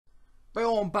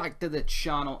Welcome back to the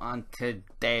channel, and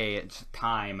today it's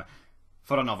time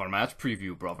for another match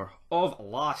preview, brother, of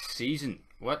last season.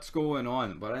 What's going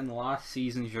on? We're in last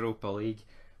season's Europa League.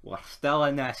 We're still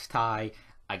in this tie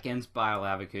against Bayer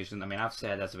Leverkusen. I mean, I've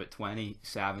said this about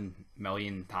 27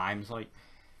 million times.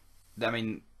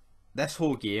 This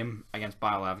whole game against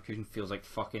Bayer Leverkusen feels like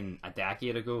fucking a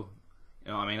decade ago.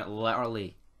 You know what I mean? It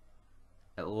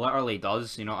literally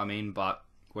does. You know what I mean? But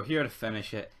we're here to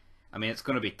finish it. I mean, it's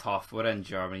going to be tough. We're in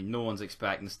Germany. No one's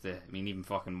expecting us to, even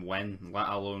fucking win, let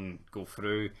alone go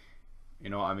through. You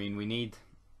know what I mean? We need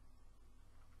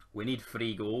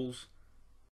 3 goals.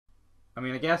 I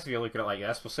mean, I guess if you look at it like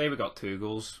this, we'll say we got 2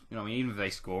 goals. You know what I mean? Even if they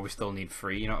score, we still need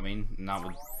 3. You know what I mean? And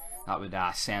that would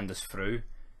send us through.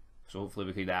 So hopefully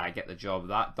we could get the job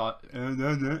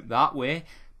that way.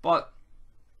 But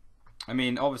I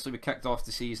mean, obviously we kicked off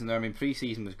the season there. I mean,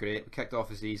 pre-season was great. We kicked off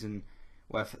the season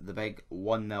with the big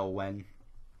 1-0 win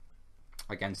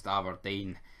against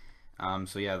Aberdeen.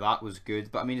 So yeah, that was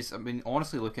good. But I mean,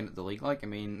 honestly, looking at the league,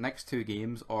 next 2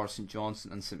 games are St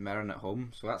Johnstone and St Mirren at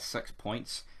home. So that's 6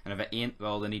 points. And if it ain't,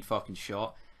 well, they need fucking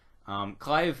shot.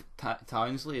 Clive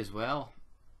Townsley as well,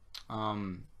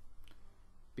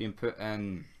 being put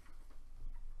in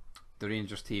the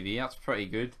Rangers TV. That's pretty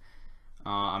good.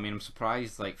 I mean, I'm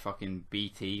surprised like fucking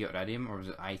BT got rid of him, or was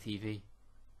it ITV?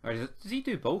 Or does he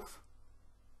do both?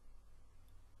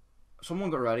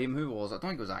 Someone got rid of him. Who was it? I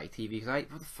don't think it was ITV.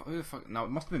 Who the fuck? No, it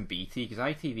must have been BT, because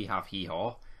ITV have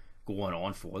hee-haw going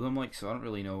on for them. So I don't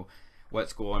really know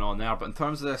what's going on there. But in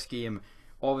terms of this game,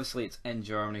 obviously it's in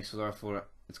Germany, so therefore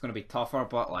it's going to be tougher.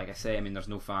 But like I say, I mean, there's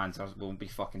no fans. There won't be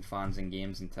fucking fans in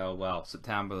games until, well,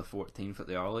 September the 14th at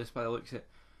the earliest, by the looks of it.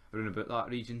 Around about that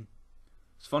region.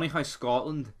 It's funny how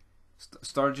Scotland,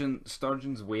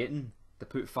 Sturgeon's waiting to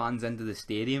put fans into the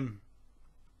stadium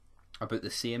about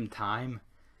the same time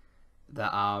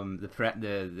that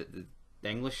the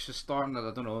English is starting.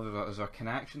 I don't know, is there a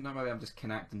connection there? Maybe I'm just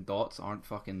connecting dots that aren't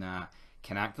fucking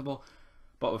connectable.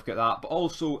 But we've got that. But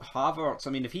also Havertz,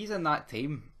 I mean, if he's in that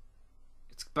team,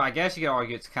 but I guess you could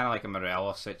argue it's kind of like a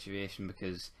Morelos situation,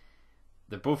 because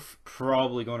they're both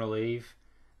probably going to leave,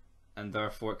 and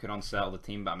therefore it could unsettle the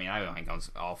team. But I mean, I don't think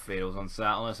Alfredo's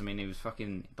unsettling us. I mean, he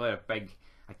played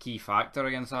a key factor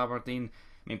against Aberdeen.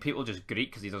 I mean, people just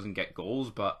greet because he doesn't get goals,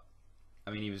 but I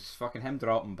mean, he was fucking him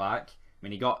dropping back. I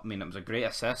mean, it was a great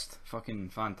assist, fucking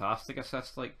fantastic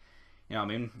assist. You know what I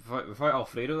mean? Without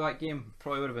Alfredo that game,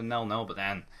 probably would have been 0-0. But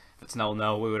then, if it's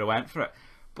 0-0, we would have went for it.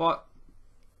 But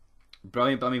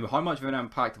brilliant. But I mean, how much of an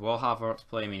impact will Havertz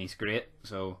play? I mean, he's great.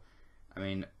 So, I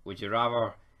mean, would you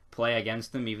rather play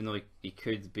against him, even though he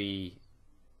could be,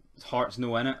 his heart's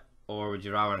no in it, or would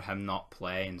you rather him not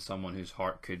play and someone whose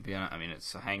heart could be in it? I mean,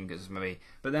 it's a thing, because maybe.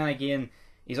 But then again,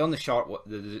 he's on the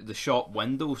shop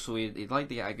window, so he'd like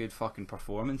to get a good fucking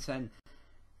performance in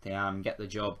to get the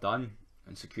job done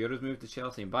and secure his move to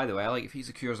Chelsea. And by the way, if he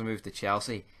secures a move to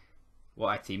Chelsea,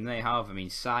 what a team they have. I mean,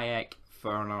 Ziyech,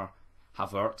 Werner,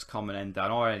 Havertz coming in. They're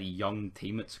an already young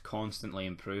team. It's constantly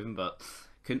improving, but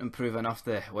couldn't improve enough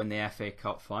to win the FA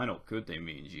Cup final, could they,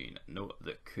 Mean Gene? No,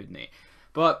 they couldn't.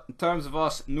 But in terms of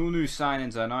us, no new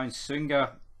signings announced.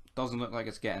 Sunga doesn't look like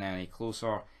it's getting any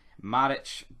closer.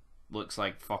 Maric looks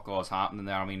like fuck all is happening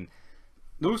there. I mean,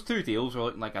 those 2 deals were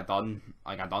looking like a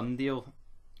done deal,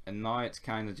 and now it's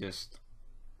kind of just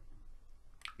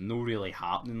no really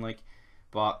happening.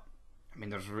 But I mean,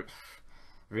 there's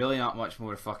really not much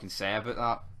more to fucking say about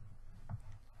that.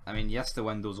 I mean, yes, the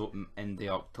window's open into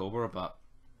October, but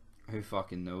who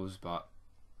fucking knows? But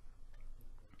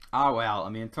well, I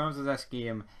mean, in terms of this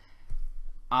game,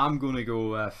 I'm gonna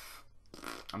go with.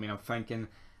 I mean, I'm thinking.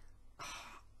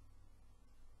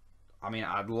 I mean,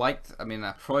 I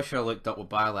probably should have looked up what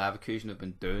Bayer Leverkusen have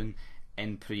been doing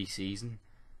in pre-season.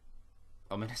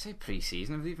 I mean, I say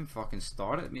pre-season, have they even fucking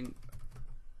started? I mean,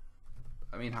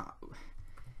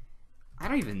 I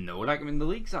don't even know. I mean, the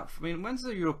league's up. I mean, when's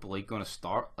the Europa League going to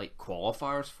start?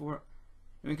 Qualifiers for it?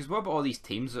 I mean, because what about all these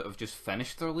teams that have just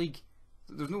finished their league?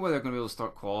 There's no way they're going to be able to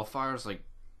start qualifiers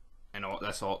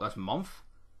this month.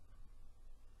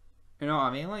 You know what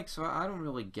I mean? So I don't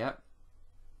really get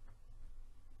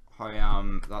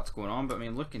how that's going on. But I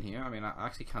mean, looking here, I mean, I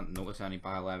actually can't notice any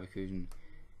Bayer Leverkusen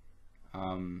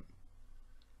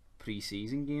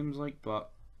pre-season games, but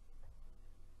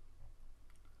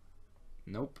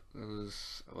nope.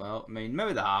 Well, I mean,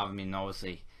 maybe they have. I mean,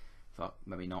 obviously,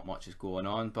 maybe not much is going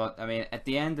on. But I mean, at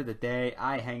the end of the day,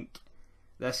 I think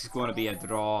this is going to be a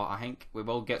draw. I think we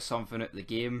will get something at the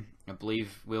game. I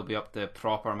believe we'll be up to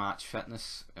proper match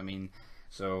fitness. I mean,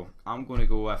 so I'm going to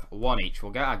go with 1 each.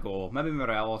 We'll get a goal. Maybe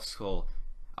Morelos will.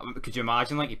 Could you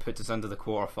imagine he puts us into the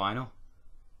quarter final?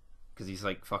 because he's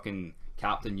like fucking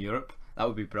Captain Europe. That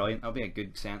would be brilliant. That would be a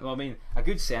good send. Well, I mean, a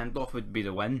good send off would be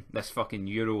to win this fucking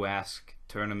Euro-esque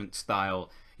tournament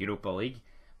style Europa League,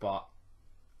 but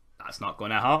that's not going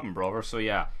to happen, brother. So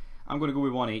yeah, I'm going to go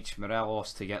with one each.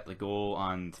 Morelos to get the goal,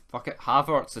 and fuck it,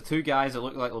 Havertz, the two guys that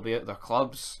look like they'll be at their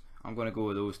clubs, I'm going to go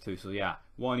with those two. So yeah,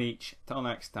 one each. Till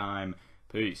next time,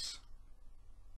 peace.